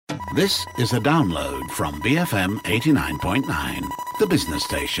This is a download from BFM 89.9, the business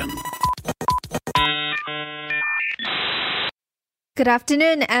station. Good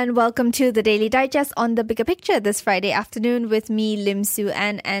afternoon and welcome to the Daily Digest on The Bigger Picture this Friday afternoon with me, Lim Su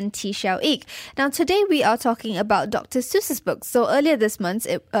An and T Xiao Ik. Now today we are talking about Dr. Seuss's books. So earlier this month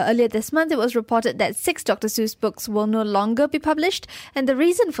it was reported that 6 Dr. Seuss books will no longer be published, and the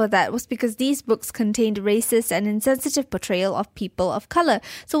reason for that was because these books contained racist and insensitive portrayal of people of colour.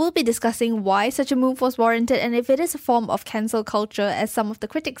 So we'll be discussing why such a move was warranted and if it is a form of cancel culture, as some of the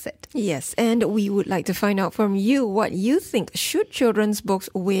critics said. Yes, and we would like to find out from you what you think. Should children's books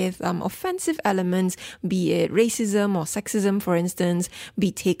with offensive elements, be it racism or sexism, for instance,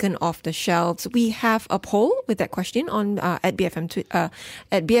 be taken off the shelves? We have a poll with that question on at BFM's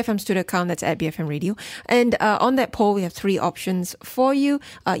Twitter account, that's at BFM Radio. And on that poll, we have 3 options for you.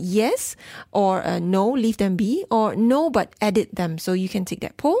 Yes, or no, leave them be, or no, but edit them. So you can take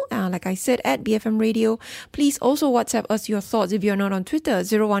that poll, like I said, at BFM Radio. Please also WhatsApp us your thoughts if you're not on Twitter,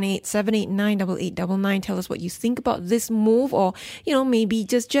 018-789-8899. Tell us what you think about this move, or maybe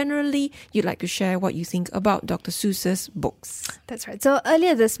just generally you'd like to share what you think about Dr. Seuss's books. That's right. So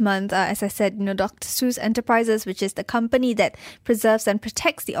earlier this month, as I said, Dr. Seuss Enterprises, which is the company that preserves and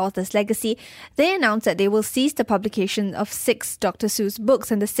protects the author's legacy, they announced that they will cease the publication of 6 Dr. Seuss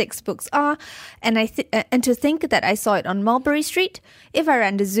books, and the 6 books are, and to think that I saw it on Mulberry Street, If I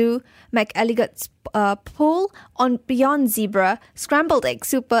Ran the Zoo, McElligot's Pool, On Beyond Zebra, Scrambled Egg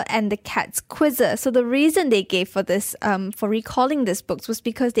Super, and The Cat's Quizzer. So the reason they gave for this, for recalling these books, was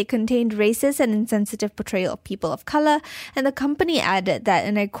because they contained racist and insensitive portrayal of people of colour, and the company added that,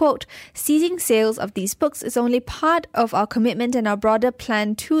 and I quote, "Ceasing sales of these books is only part of our commitment and our broader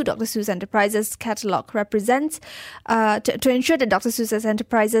plan to Dr. Seuss Enterprises catalogue represents, to ensure that Dr. Seuss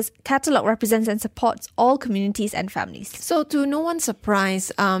Enterprises catalogue represents and supports all communities and families." So to no one's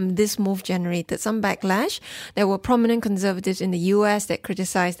surprise, this move generated some backlash. There were prominent conservatives in the US that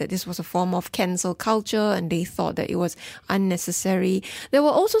criticized that this was a form of cancel culture, and they thought that it was unnecessary. There were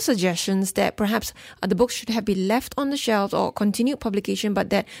also suggestions that perhaps the books should have been left on the shelves or continued publication, but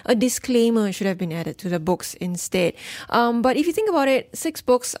that a disclaimer should have been added to the books instead. But if you think about it, 6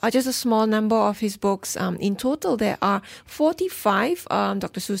 books are just a small number of his books. In total, there are 45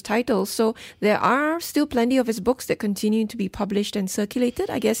 Dr. Seuss titles, so there are still plenty of his books that continue to be published and circulated,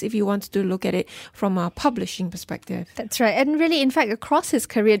 I guess, if you want to look at it from a publishing perspective. That's right. And really, in fact, across his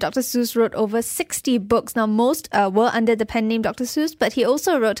career, Dr. Seuss wrote over 60 books. Now, most were under the pen name Dr. Seuss, but he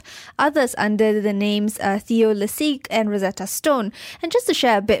also wrote others under the names Theo Lessig and Rosetta Stone. And just to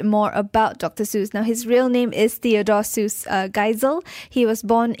share a bit more about Dr. Seuss, now his real name is Theodore Seuss Geisel. He was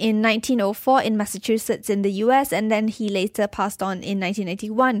born in 1904 in Massachusetts in the US, and then he later passed on in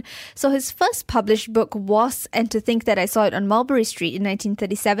 1981. So his first published book was And to Think That I Saw It on Mulberry Street in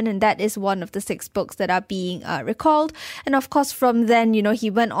 1937, and that is one of the 6 books that are being recalled. And of course, from then, he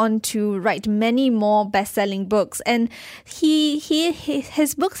went on to write many more best-selling books, and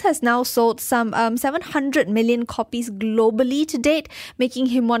his books has now sold some 700 million copies globally to date, making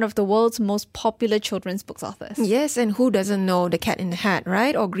him one of the world's most popular children's books authors. Yes, and who doesn't know The Cat in the Hat,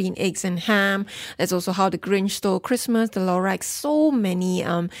 right? Or Green Eggs and Ham. There's also How the Grinch Stole Christmas, The Lorax. So many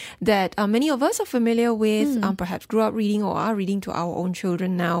that many of us are familiar with, perhaps grew up reading or are reading to our own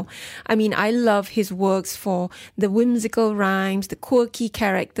children now. I mean, I love his works for the whimsical rhymes, the quirky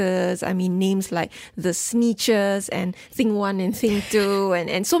characters. I mean, names like the Sneetchers and Thing 1 and Thing 2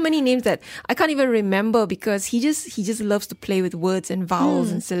 and so many names that I can't even remember, because he just loves to play with words and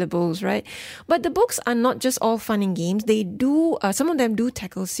vowels and syllables, right? But the books are not just all fun and games. They do, some of them do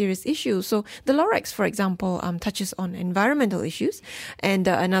tackle serious issues. So the Lorax, for example, touches on environmental issues. And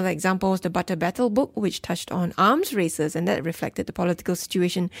another example was the Butter Battle book, which touched on arms races, and that reflected the political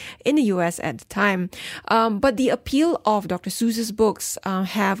situation in the US at the time. But the appeal of Dr. Seuss's books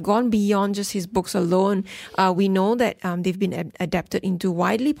have gone beyond just his books alone. We know that they've been adapted into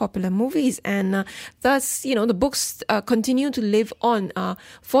widely popular movies, and thus, the books continue to live on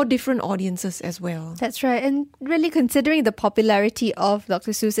for different audiences as well. That's right. And really, considering the popularity of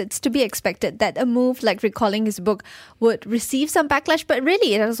Dr. Seuss, it's to be expected that a move like recalling his book would receive some backlash, but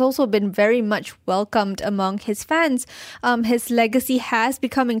really it has also been very much welcomed among his fans. His legacy has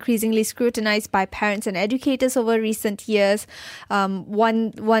become increasingly scrutinized scrutinized by parents and educators over recent years. A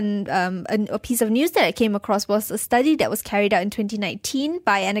piece of news that I came across was a study that was carried out in 2019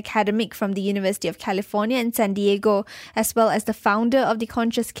 by an academic from the University of California in San Diego, as well as the founder of the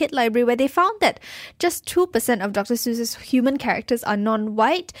Conscious Kid Library, where they found that just 2% of Dr. Seuss's human characters are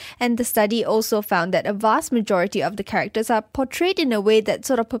non-white, and the study also found that a vast majority of the characters are portrayed in a way that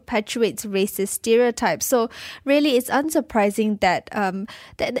sort of perpetuates racist stereotypes. So really, it's unsurprising that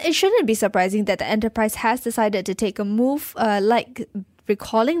it shouldn't be surprising that the enterprise has decided to take a move like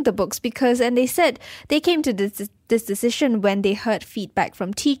recalling the books, and they said they came to this decision when they heard feedback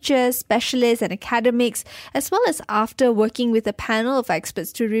from teachers, specialists and academics, as well as after working with a panel of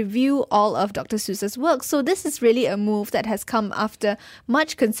experts to review all of Dr. Seuss's work. So this is really a move that has come after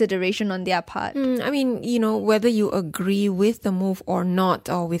much consideration on their part. Whether you agree with the move or not,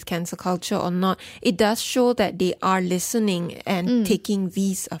 or with cancel culture or not, it does show that they are listening and taking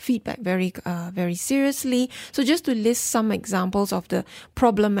these feedback very, very seriously. So just to list some examples of the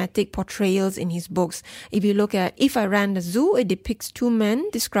problematic portrayals in his books, if you look at If I Ran the Zoo, it depicts two men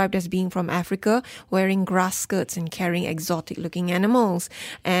described as being from Africa, wearing grass skirts and carrying exotic-looking animals.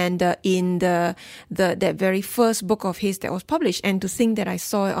 And in that very first book of his that was published, And to Think That I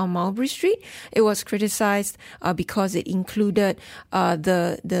Saw It on Mulberry Street, it was criticized because it included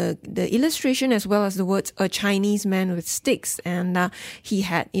the illustration as well as the words "a Chinese man with sticks," and he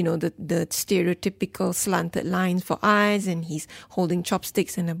had the stereotypical slanted lines for eyes, and he's holding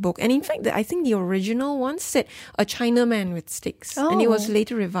chopsticks in a book. And in fact, I think the original one said "a Chinaman with sticks," and it was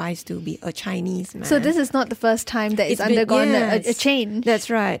later revised to be "a Chinese man." So this is not the first time that it's undergone a change. That's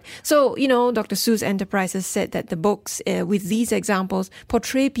right. So, Dr. Seuss Enterprises said that the books with these examples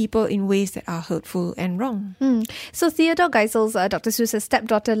portray people in ways that are hurtful and wrong. So Theodore Geisel's Dr. Seuss's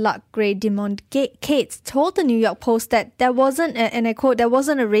stepdaughter, Lark Gray DeMond Cates, told the New York Post that there wasn't, and I quote, "there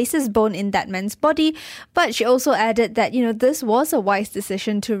wasn't a racist bone in that man's body," but she also added that, this was a wise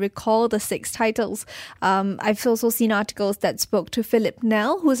decision to recall the 6 titles. I've also seen articles that spoke to Philip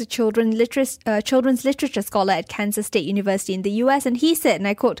Nell, who is a children's literature scholar at Kansas State University in the US, and he said, and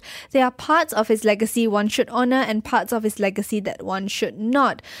I quote, "There are parts of his legacy one should honor and parts of his legacy that one should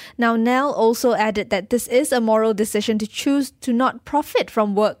not." Now, Nell also added that this is a moral decision to choose to not profit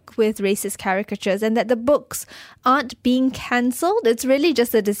from work with racist caricatures, and that the books aren't being cancelled. It's really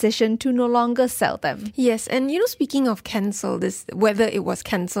just a decision to no longer sell them. Yes, and speaking of cancelled, whether it was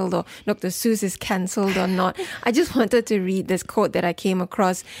cancelled or Dr. Seuss is cancelled or not, I just wanted to read this quote that I came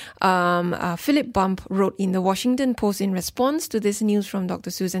across. Philip Bump wrote in the Washington Post in response to this news from Dr.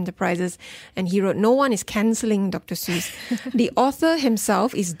 Seuss Enterprises, and he wrote, "No one is cancelling Dr. Seuss. The author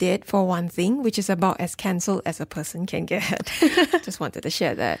himself is dead, for one thing, which is about as cancelled as a person can get." Just wanted to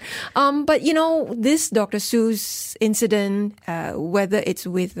share that. But this Dr. Seuss incident, whether it's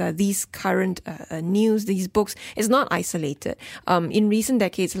with these current news, these books, is not isolated. In recent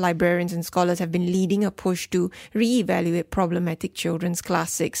decades, librarians and scholars have been leading a push to reevaluate problematic children's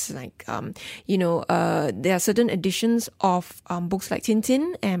classics. Like, there are certain editions of books like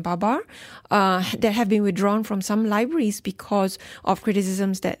Tintin and Babar that have been withdrawn from some libraries because of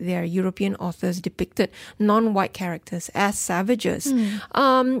criticisms that their European authors depicted non-white characters as savages.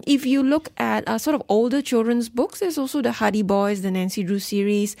 If you look at sort of older children's books, there's also the Hardy Boys, the Nancy Drew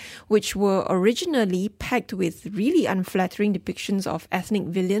series, which were originally packed with really unflattering depictions of ethnic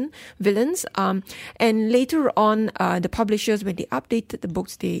villains. And later on, the publishers, when they updated the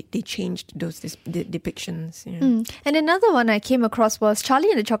books, they changed those depictions. And another one I came across was Charlie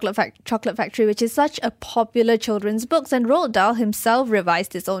and the Chocolate Factory, which is such a popular children's book. And Roald Dahl himself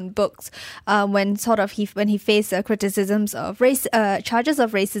revised his own books when he faced criticisms of charges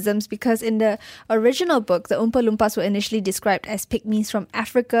of racism, because in the original book, the Oompa Loompas were initially described as pygmies from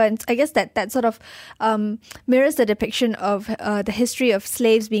Africa, and I guess that sort of mirrors the depiction of the history of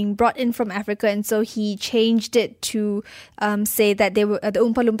slaves being brought in from Africa, and so he changed it to say that the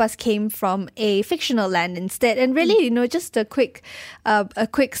Oompa Loompas came from a fictional land instead. And really, just a quick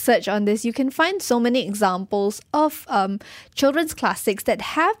search on this, you can find so many examples of children's classics that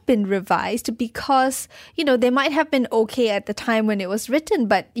have been revised because they might have been okay at the time when it was written,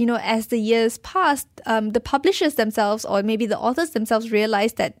 but as the years passed, the publishers themselves, or maybe the authors themselves,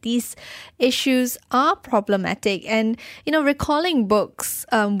 realized that these issues are problematic, and recalling books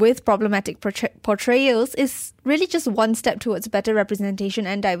with problematic portrayals is really just one step towards better representation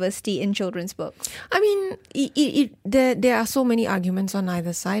and diversity in children's books? I mean, there are so many arguments on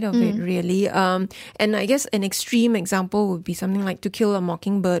either side of it, really. And I guess an extreme example would be something like To Kill a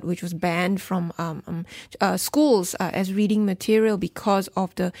Mockingbird, which was banned from schools as reading material because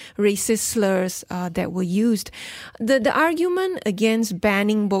of the racist slurs that were used. The argument against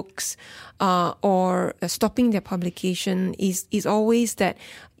banning books or stopping their publication is always that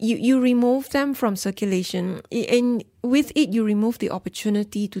you remove them from circulation, and with it you remove the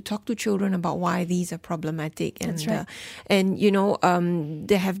opportunity to talk to children about why these are problematic. And That's right.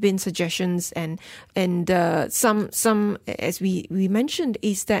 There have been suggestions and some as we mentioned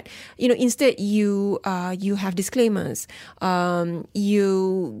is that instead you have disclaimers,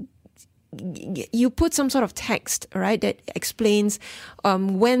 you put some sort of text, right, that explains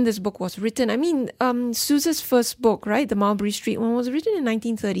when this book was written. I mean, Seuss's first book, right, the Mulberry Street one, was written in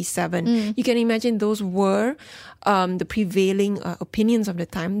 1937. You can imagine those were the prevailing opinions of the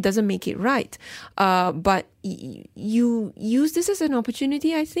time. Doesn't make it right. But you use this as an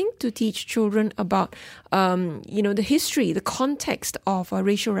opportunity, I think, to teach children about, the history, the context of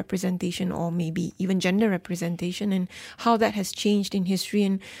racial representation, or maybe even gender representation, and how that has changed in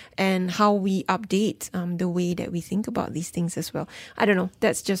history, and how we update the way that we think about these things as well. I don't know.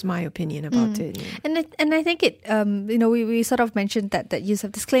 That's just my opinion about it. Yeah. And I think it, we sort of mentioned that use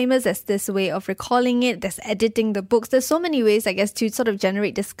of disclaimers as this way of recalling it, there's editing the books. There's so many ways, I guess, to sort of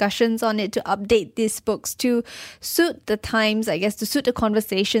generate discussions on it, to update these books, to suit the times, I guess, to suit the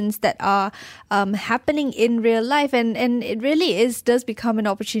conversations that are happening in real life. And it really does become an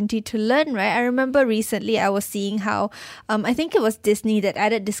opportunity to learn, right? I remember recently I was seeing how, I think it was Disney that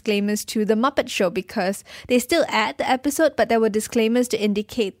added disclaimers to The Muppet Show, because they still add the episode, but there were disclaimers to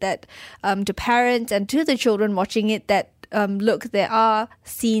indicate that to parents and to the children watching it that look, there are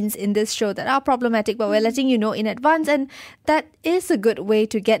scenes in this show that are problematic, but we're letting you know in advance. And that is a good way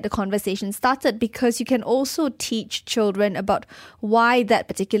to get the conversation started, because you can also teach children about why that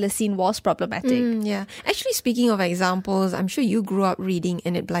particular scene was problematic. Yeah. Actually, speaking of examples, I'm sure you grew up reading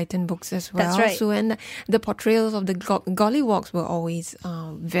Enid Blyton books as well. That's right. So, and the portrayals of the gollywogs were always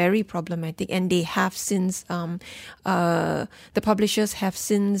very problematic, and they have since, the publishers have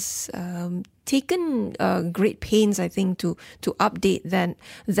since taken great pains, I think, to update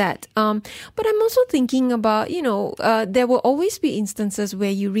that. But I'm also thinking about, there will always be instances where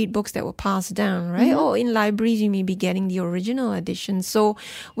you read books that were passed down, right? Or in libraries, you may be getting the original edition. So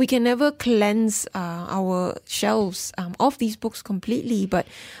we can never cleanse our shelves of these books completely. But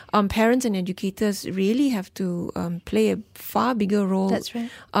parents and educators really have to play a far bigger role. That's right.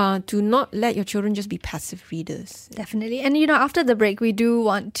 To not let your children just be passive readers. Definitely. And, after the break, we do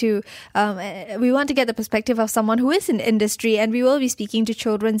want to get the perspective of someone who is in the industry, and we will be speaking to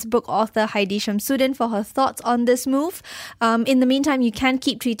children's book author Heidi Shamsuddin for her thoughts on this move. In the meantime, you can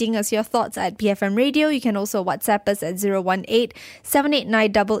keep tweeting us your thoughts at BFM Radio. You can also WhatsApp us at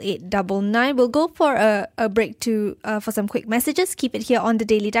 018-789-8899. We'll go for a break for some quick messages. Keep it here on the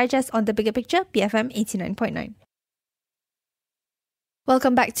Daily Digest on The Bigger Picture, BFM 89.9.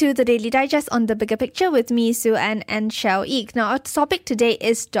 Welcome back to the Daily Digest on The Bigger Picture with me, Sue Ann and Xiao Eek. Now, our topic today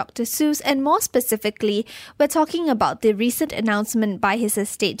is Dr. Seuss, and more specifically, we're talking about the recent announcement by his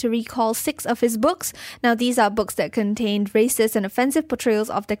estate to recall 6 of his books. Now, these are books that contained racist and offensive portrayals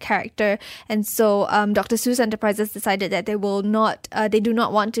of the character, and so Dr. Seuss Enterprises decided that they do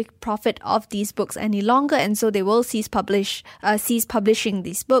not want to profit off these books any longer, and so they will cease publishing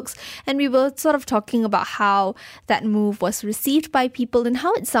these books. And we were sort of talking about how that move was received by people, and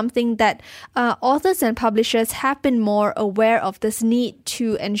how it's something that authors and publishers have been more aware of, this need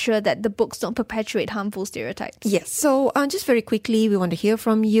to ensure that the books don't perpetuate harmful stereotypes. Yes. So just very quickly, we want to hear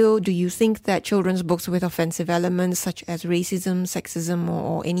from you. Do you think that children's books with offensive elements such as racism, sexism,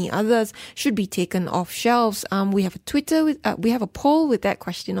 or any others should be taken off shelves? We have a poll with that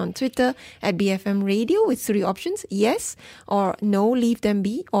question on Twitter at BFM Radio with 3 options: yes or no, leave them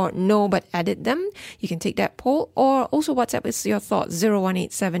be, or no but edit them. You can take that poll, or also WhatsApp us your thoughts,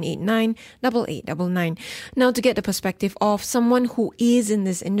 018-789-8899. Now, to get the perspective of someone who is in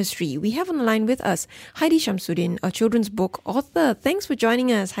this industry, we have on the line with us Heidi Shamsuddin, a children's book author. Thanks for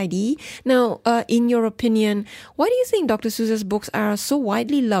joining us, Heidi. Now, in your opinion, why do you think Dr. Seuss's books are so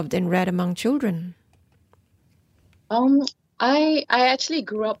widely loved and read among children? I actually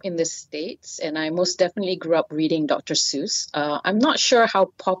grew up in the States, and I most definitely grew up reading Dr. Seuss. I'm not sure how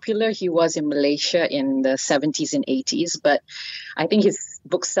popular he was in Malaysia in the 70s and 80s, but I think his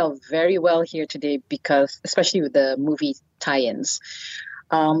books sell very well here today, because, especially with the movie tie-ins.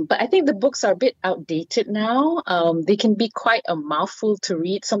 But I think the books are a bit outdated now. They can be quite a mouthful to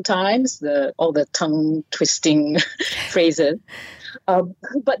read sometimes, all the tongue twisting phrases.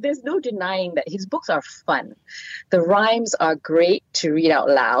 But there's no denying that his books are fun. The rhymes are great to read out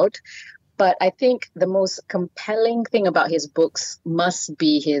loud. But I think the most compelling thing about his books must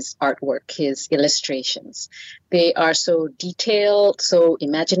be his artwork, his illustrations. They are so detailed, so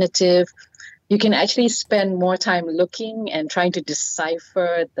imaginative. You can actually spend more time looking and trying to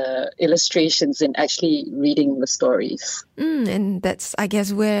decipher the illustrations and actually reading the stories. And that's, I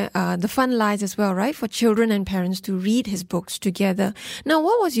guess, where the fun lies as well, right? For children and parents to read his books together. Now,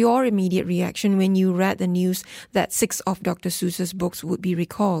 what was your immediate reaction when you read the news that 6 of Dr. Seuss's books would be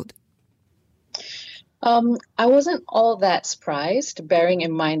recalled? I wasn't all that surprised, bearing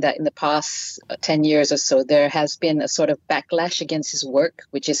in mind that in the past 10 years or so, there has been a sort of backlash against his work,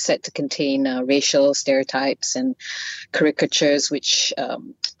 which is said to contain racial stereotypes and caricatures which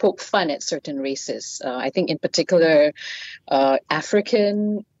poke fun at certain races. I think in particular,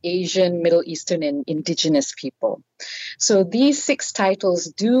 African, Asian, Middle Eastern, and indigenous people. So these 6 titles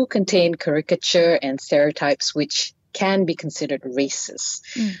do contain caricature and stereotypes which can be considered racist.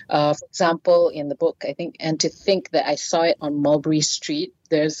 For example, in the book, I think, and to think that I saw it on Mulberry Street,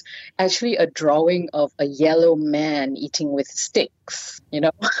 there's actually a drawing of a yellow man eating with sticks,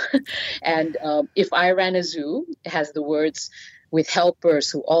 and If I Ran a Zoo, it has the words, with helpers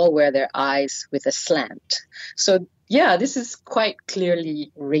who all wear their eyes with a slant. So yeah, this is quite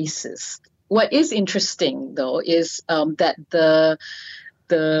clearly racist. What is interesting, though, is that the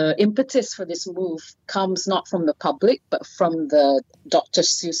impetus for this move comes not from the public, but from the Dr.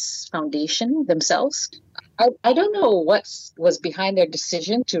 Seuss Foundation themselves. I don't know what was behind their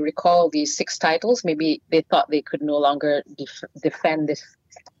decision to recall these 6 titles. Maybe they thought they could no longer defend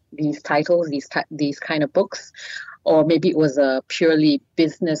these titles, these kind of books. Or maybe it was a purely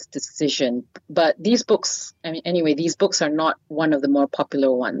business decision. But these books, these books are not one of the more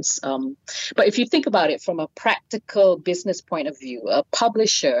popular ones. But if you think about it from a practical business point of view, a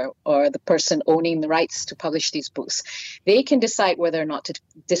publisher or the person owning the rights to publish these books, they can decide whether or not to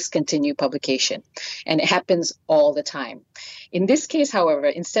discontinue publication. And it happens all the time. In this case, however,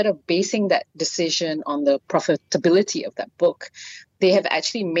 instead of basing that decision on the profitability of that book, they have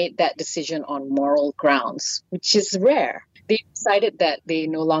actually made that decision on moral grounds, which is rare. They decided that they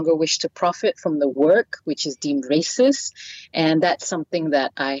no longer wish to profit from the work, which is deemed racist. And that's something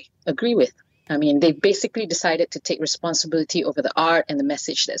that I agree with. They basically decided to take responsibility over the art and the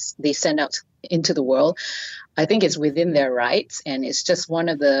message that they send out into the world. I think it's within their rights, and it's just one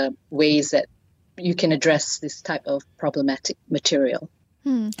of the ways that you can address this type of problematic material.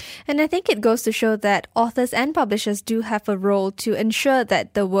 And I think it goes to show that authors and publishers do have a role to ensure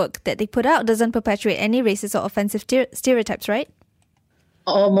that the work that they put out doesn't perpetuate any racist or offensive stereotypes, right?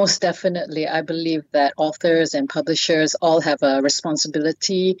 Oh, most definitely. I believe that authors and publishers all have a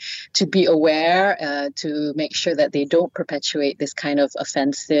responsibility to be aware, to make sure that they don't perpetuate this kind of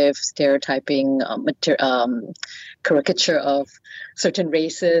offensive, stereotyping caricature of certain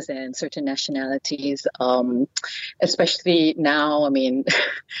races and certain nationalities, especially now.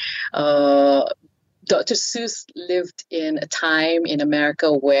 Dr. Seuss lived in a time in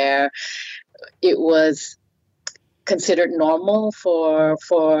America where it was considered normal for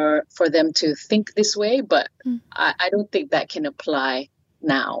them to think this way, but I don't think that can apply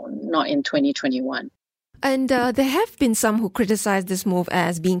now, not in 2021. And there have been some who criticize this move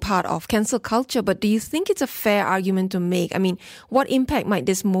as being part of cancel culture, but do you think it's a fair argument to make? What impact might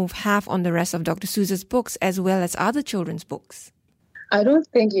this move have on the rest of Dr. Seuss's books as well as other children's books? I don't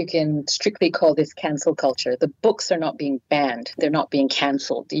think you can strictly call this cancel culture. The books are not being banned. They're not being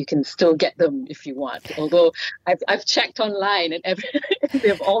canceled. You can still get them if you want. Although I've checked online and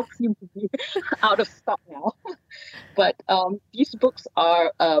they've all seemed to be out of stock now. But these books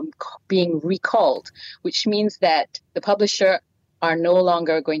are being recalled, which means that the publisher are no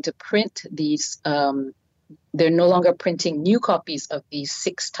longer going to print these they're no longer printing new copies of these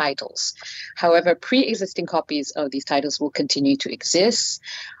 6 titles. However, pre-existing copies of these titles will continue to exist.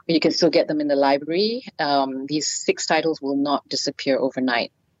 You can still get them in the library. These 6 titles will not disappear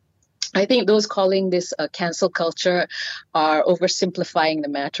overnight. I think those calling this a cancel culture are oversimplifying the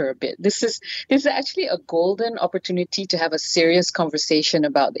matter a bit. This is actually a golden opportunity to have a serious conversation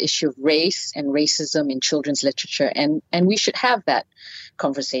about the issue of race and racism in children's literature, and we should have that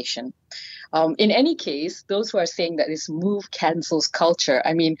conversation. In any case, those who are saying that this move cancels culture,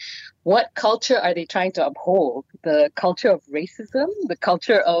 what culture are they trying to uphold? The culture of racism? The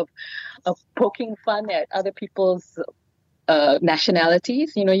culture of poking fun at other people's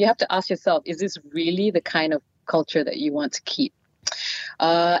nationalities? You have to ask yourself, is this really the kind of culture that you want to keep?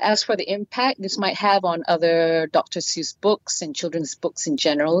 As for the impact this might have on other Dr. Seuss books and children's books in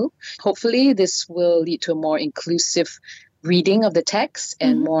general, hopefully this will lead to a more inclusive reading of the text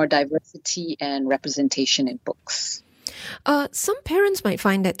and more diversity and representation in books. Some parents might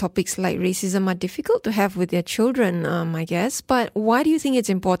find that topics like racism are difficult to have with their children, I guess. But why do you think it's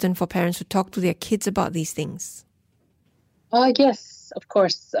important for parents to talk to their kids about these things? Yes, of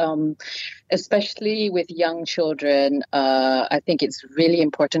course. Especially with young children, I think it's really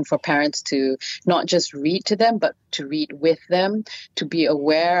important for parents to not just read to them, but to read with them, to be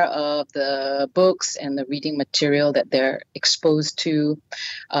aware of the books and the reading material that they're exposed to.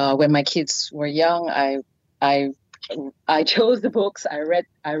 When my kids were young, I chose the books, I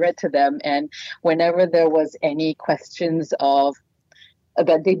read to them, and whenever there was any questions of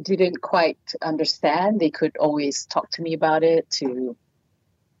that they didn't quite understand, they could always talk to me about it to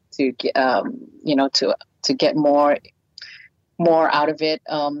get to get more out of it.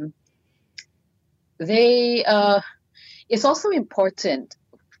 It's also important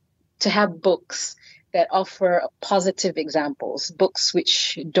to have books that offer positive examples, books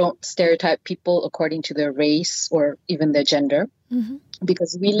which don't stereotype people according to their race or even their gender.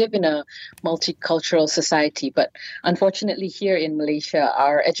 Because we live in a multicultural society, but unfortunately here in Malaysia,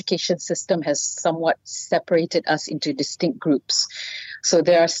 our education system has somewhat separated us into distinct groups. So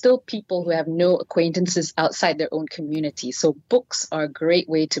there are still people who have no acquaintances outside their own community. So books are a great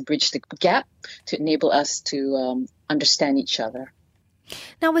way to bridge the gap, to enable us to understand each other.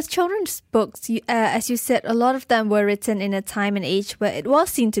 Now, with children's books, as you said, a lot of them were written in a time and age where it was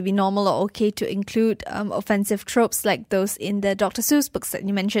seen to be normal or okay to include offensive tropes like those in the Dr. Seuss books that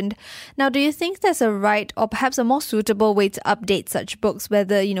you mentioned. Now, do you think there's a right or perhaps a more suitable way to update such books,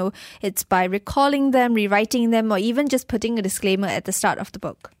 whether, it's by recalling them, rewriting them, or even just putting a disclaimer at the start of the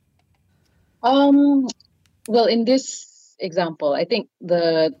book? Well, in this example, I think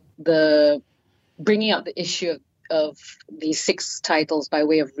the bringing up the issue of these 6 titles by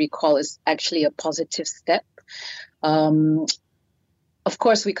way of recall is actually a positive step. Of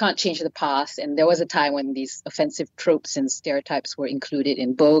course, we can't change the past, and there was a time when these offensive tropes and stereotypes were included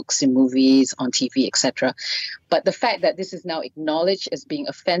in books, in movies, on TV, etc. But the fact that this is now acknowledged as being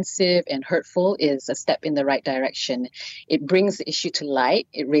offensive and hurtful is a step in the right direction. It brings the issue to light,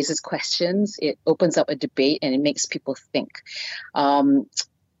 it raises questions, it opens up a debate, and it makes people think.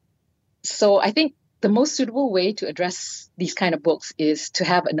 So I think the most suitable way to address these kind of books is to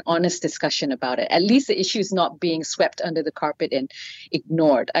have an honest discussion about it. At least the issue is not being swept under the carpet and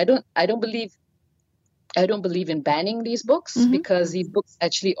ignored. I don't believe in banning these books because these books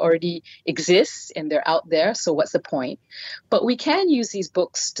actually already exist and they're out there. So what's the point? But we can use these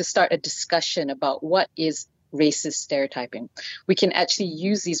books to start a discussion about what is racist stereotyping. We can actually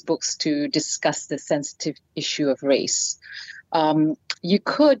use these books to discuss the sensitive issue of race. You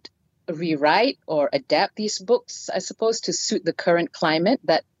could rewrite or adapt these books, I suppose, to suit the current climate.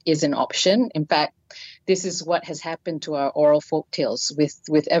 That is an option. In fact, this is what has happened to our oral folk tales.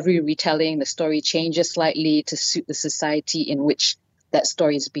 With every retelling, the story changes slightly to suit the society in which that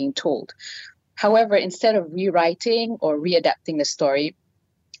story is being told. However, instead of rewriting or readapting the story,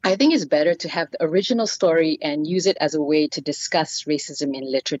 I think it's better to have the original story and use it as a way to discuss racism in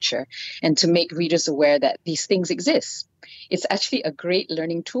literature and to make readers aware that these things exist. It's actually a great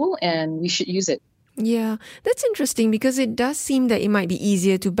learning tool and we should use it. Yeah, that's interesting because it does seem that it might be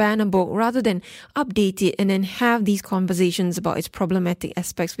easier to ban a book rather than update it and then have these conversations about its problematic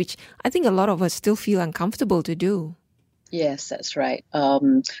aspects, which I think a lot of us still feel uncomfortable to do. Yes, that's right.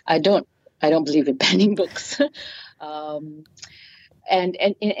 I don't believe in banning books. And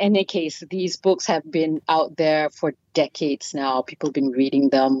in any case, these books have been out there for decades now. People have been reading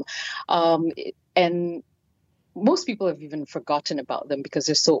them. And most people have even forgotten about them because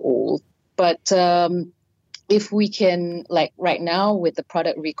they're so old. But if we can, like right now with the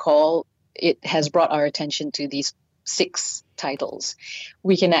product recall, it has brought our attention to these 6 titles.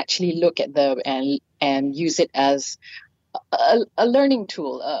 We can actually look at them and use it as a learning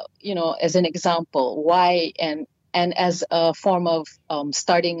tool, as an example. Why and as a form of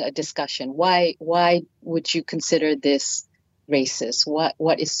starting a discussion. Why would you consider this racist?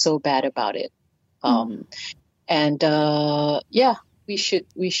 What is so bad about it? We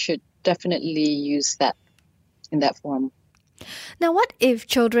should definitely use that in that form. Now, what if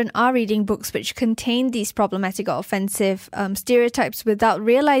children are reading books which contain these problematic or offensive stereotypes without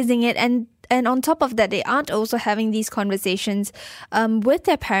realizing it, and on top of that, they aren't also having these conversations with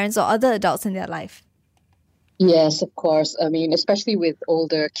their parents or other adults in their life? Yes, of course. I mean, especially with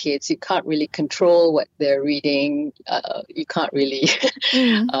older kids, you can't really control what they're reading. You can't really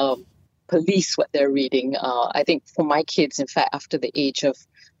police what they're reading. I think for my kids, in fact, after the age of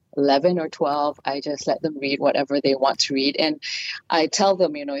 11 or 12, I just let them read whatever they want to read. And I tell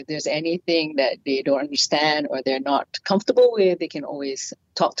them, if there's anything that they don't understand or they're not comfortable with, they can always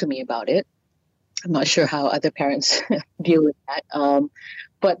talk to me about it. I'm not sure how other parents deal with that.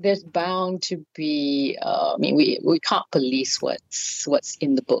 But there's bound to be, we can't police what's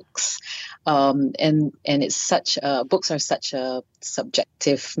in the books. And it's books are such a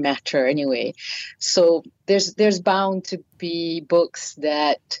subjective matter anyway. So there's bound to be books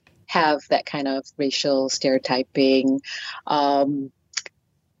that have that kind of racial stereotyping.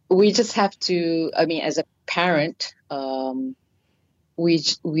 We just have to, as a parent,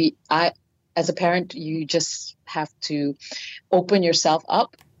 as a parent, you just have to open yourself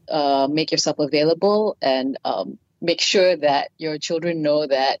up, make yourself available, and make sure that your children know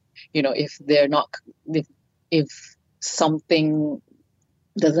that, if they're not, if something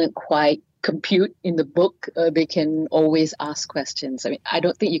doesn't quite compute in the book, they can always ask questions. I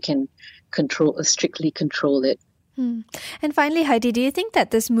don't think you can strictly control it. And finally, Heidi, do you think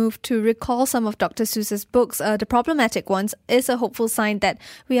that this move to recall some of Dr. Seuss's books, the problematic ones, is a hopeful sign that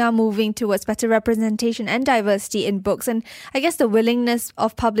we are moving towards better representation and diversity in books? And I guess the willingness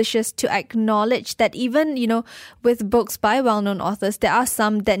of publishers to acknowledge that even, with books by well-known authors, there are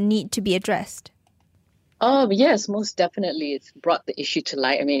some that need to be addressed. Yes, most definitely. It's brought the issue to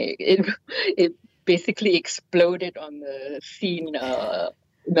light. It basically exploded on the scene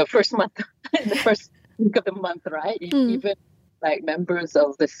in the first month, in the first week of the month, right? Even members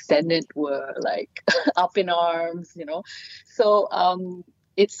of the Senate were up in arms, So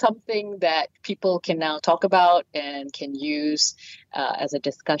it's something that people can now talk about and can use as a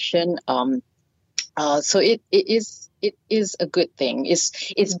discussion. So it is a good thing.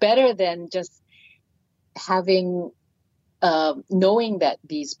 It's better than just having knowing that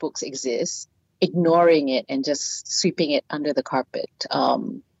these books exist, ignoring it and just sweeping it under the carpet.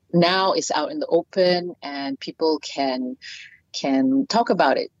 Now it's out in the open and people can talk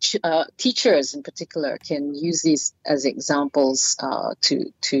about it. Teachers in particular can use these as examples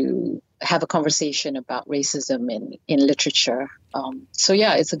to have a conversation about racism in literature. So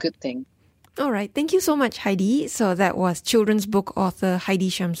yeah, it's a good thing. All right. Thank you so much, Heidi. So that was children's book author Heidi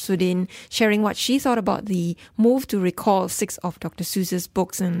Shamsuddin sharing what she thought about the move to recall 6 of Dr. Seuss's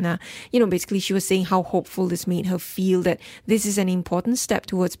books. And, basically she was saying how hopeful this made her feel that this is an important step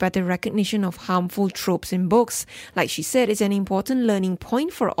towards better recognition of harmful tropes in books. Like she said, it's an important learning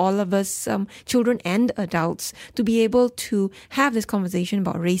point for all of us, children and adults, to be able to have this conversation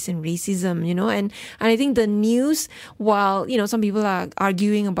about race and racism, and I think the news, while, some people are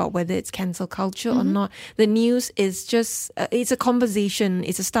arguing about whether it's cancel culture or not, the news is just it's a conversation,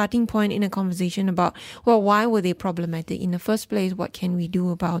 it's a starting point in a conversation about, well, why were they problematic in the first place, what can we do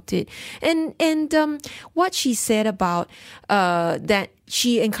about it, and what she said about that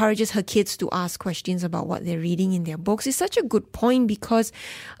she encourages her kids to ask questions about what they're reading in their books is such a good point, because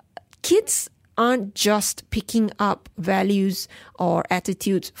kids aren't just picking up values or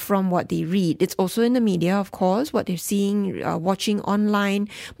attitudes from what they read. It's also in the media, of course, what they're seeing, watching online,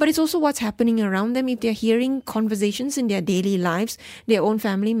 but it's also what's happening around them. If they're hearing conversations in their daily lives, their own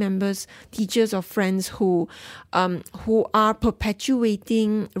family members, teachers or friends who are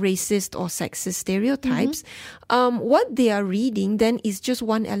perpetuating racist or sexist stereotypes, what they are reading then is just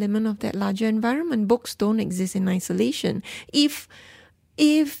one element of that larger environment. Books don't exist in isolation.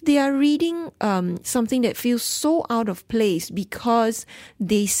 If they are reading something that feels so out of place because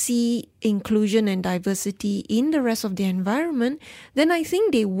they see inclusion and diversity in the rest of their environment, then I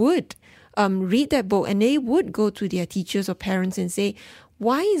think they would read that book and they would go to their teachers or parents and say,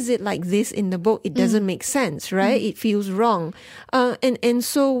 why is it like this in the book? It doesn't make sense, right? It feels wrong. And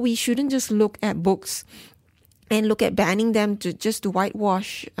so we shouldn't just look at books and look at banning them to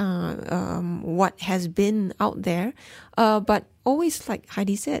whitewash what has been out there. But always, like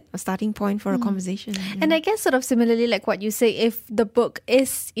Heidi said, a starting point for a conversation. And I guess sort of similarly, like what you say, if the book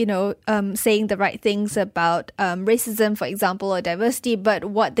is, saying the right things about racism, for example, or diversity, but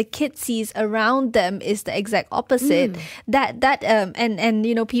what the kid sees around them is the exact opposite,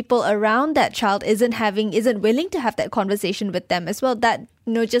 and people around that child isn't willing to have that conversation with them as well, that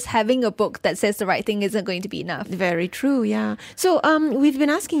just having a book that says the right thing isn't going to be enough. Very true, yeah. So we've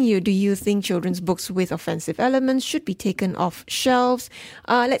been asking you, do you think children's books with offensive elements should be taken off shelves.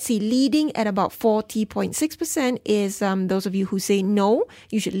 Let's see, leading at about 40.6% is those of you who say no,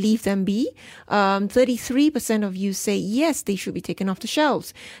 you should leave them be. 33% of you say yes, they should be taken off the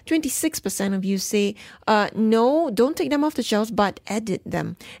shelves. 26% of you say no, don't take them off the shelves, but edit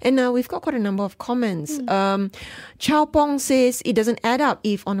them. And now we've got quite a number of comments. Chow Pong says it doesn't add up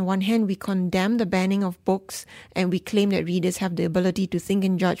if on the one hand we condemn the banning of books and we claim that readers have the ability to think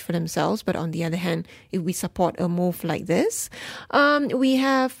and judge for themselves, but on the other hand, if we support a move like this. We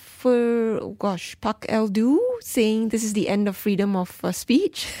have Pak Eldu saying this is the end of freedom of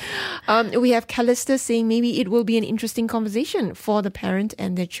speech. We have Callista saying maybe it will be an interesting conversation for the parent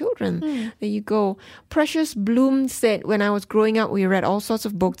and their children. There you go. Precious Bloom said, when I was growing up, we read all sorts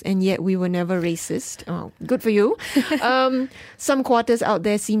of books and yet we were never racist. Oh, good for you. Some quarters out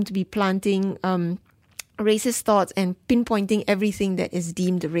there seem to be planting racist thoughts and pinpointing everything that is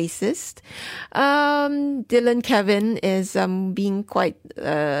deemed racist. Dylan Kevin is being quite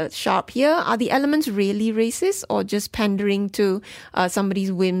sharp here. Are the elements really racist or just pandering to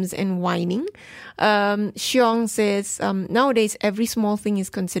somebody's whims and whining? Xiong says, nowadays every small thing is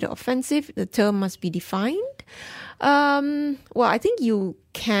considered offensive. The term must be defined. Well, I think you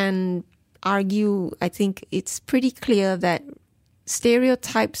can argue, I think it's pretty clear that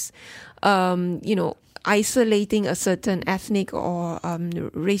stereotypes, isolating a certain ethnic or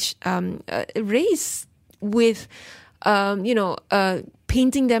race with,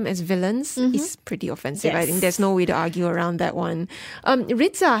 painting them as villains is pretty offensive. Yes. I think there's no way to argue around that one.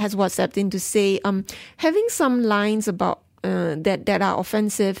 Ritza has WhatsApped in to say, having some lines about that are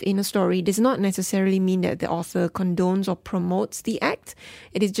offensive in a story does not necessarily mean that the author condones or promotes the act.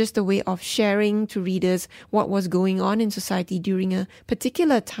 It is just a way of sharing to readers what was going on in society during a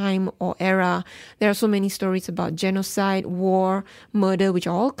particular time or era. There are so many stories about genocide, war, murder, which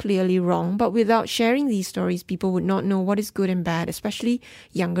are all clearly wrong. But without sharing these stories, people would not know what is good and bad, especially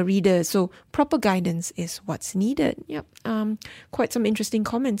younger readers. So proper guidance is what's needed. Yep. Quite some interesting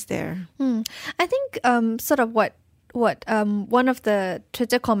comments there. I think sort of what one of the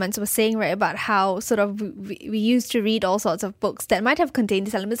Twitter comments was saying, right, about how sort of we used to read all sorts of books that might have contained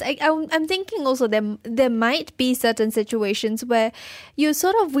these elements. I'm thinking also there might be certain situations where you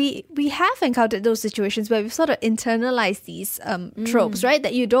sort of we have encountered those situations where we've sort of internalized these tropes, right,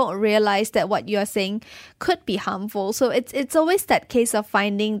 that you don't realize that what you're saying could be harmful. So it's always that case of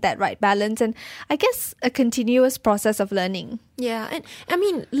finding that right balance, and I guess a continuous process of learning. Yeah, and I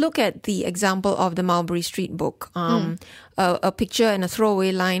mean, look at the example of the Mulberry Street book. A picture and a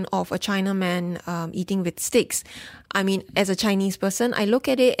throwaway line of a Chinaman eating with sticks. I mean, as a Chinese person, I look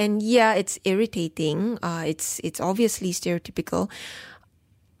at it and yeah, it's irritating. It's obviously stereotypical.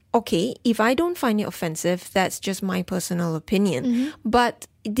 Okay, if I don't find it offensive, that's just my personal opinion. But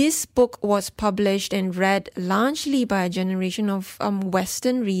this book was published and read largely by a generation of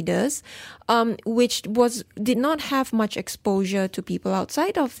Western readers, which did not have much exposure to people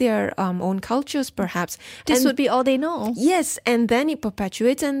outside of their own cultures, perhaps. This would be all they know. Yes, and then it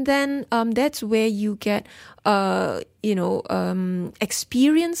perpetuates, and then that's where you get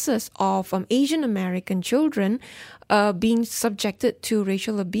experiences of Asian American children being subjected to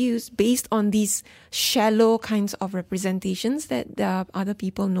racial abuse based on these shallow kinds of representations that other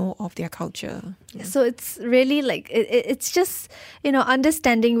people know of their culture. Yeah. So it's really like, it's just,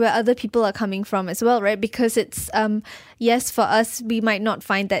 understanding where other people are coming from as well, right? Because it's, yes, for us, we might not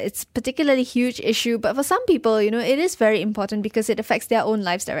find that it's particularly huge issue, but for some people, it is very important because it affects their own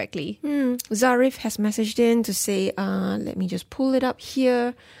lives directly. Zarif has messaged in to say, let me just pull it up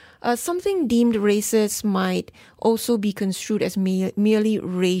here. Something deemed racist might also be construed as merely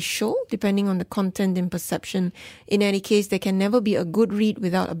racial, depending on the content and perception. In any case, there can never be a good read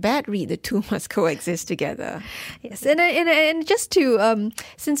without a bad read. The two must coexist together. Yes, and just to,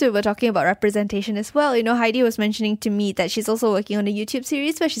 since we were talking about representation as well, Heidi was mentioning to me that she's also working on a YouTube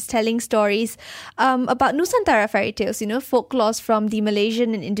series where she's telling stories about Nusantara fairy tales, folklores from the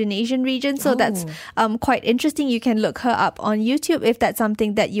Malaysian and Indonesian region. So that's quite interesting. You can look her up on YouTube if that's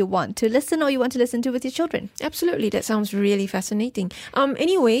something that you want to listen or you want to listen to with your children. Absolutely. That sounds really fascinating.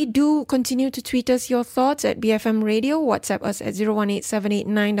 Anyway, do continue to tweet us your thoughts at BFM Radio. WhatsApp us at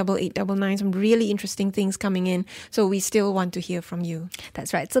 018-789-8899. Some really interesting things coming in. So we still want to hear from you.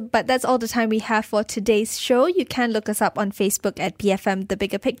 That's right. But that's all the time we have for today's show. You can look us up on Facebook at BFM The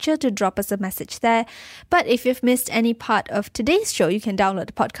Bigger Picture to drop us a message there. But if you've missed any part of today's show, you can download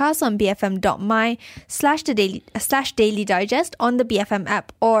the podcast on bfm.my/daily digest on the BFM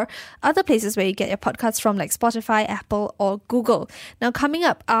app or other places where you get your podcasts from, like Spotify, Spotify, Apple or Google. Now, coming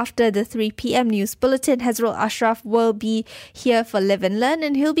up after the 3 p.m. news bulletin, Hazrul Ashraf will be here for Live and Learn,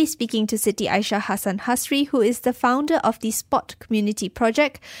 and he'll be speaking to Siti Aisha Hassan Hasri, who is the founder of the Spot Community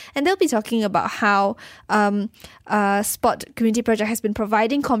Project, and they'll be talking about how Spot Community Project has been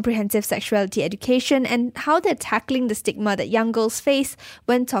providing comprehensive sexuality education and how they're tackling the stigma that young girls face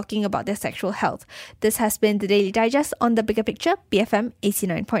when talking about their sexual health. This has been the Daily Digest on The Bigger Picture, BFM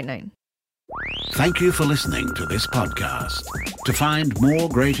 89.9. Thank you for listening to this podcast. To find more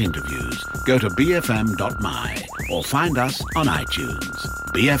great interviews, go to bfm.my or find us on iTunes.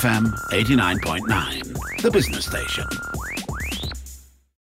 BFM 89.9, the business station.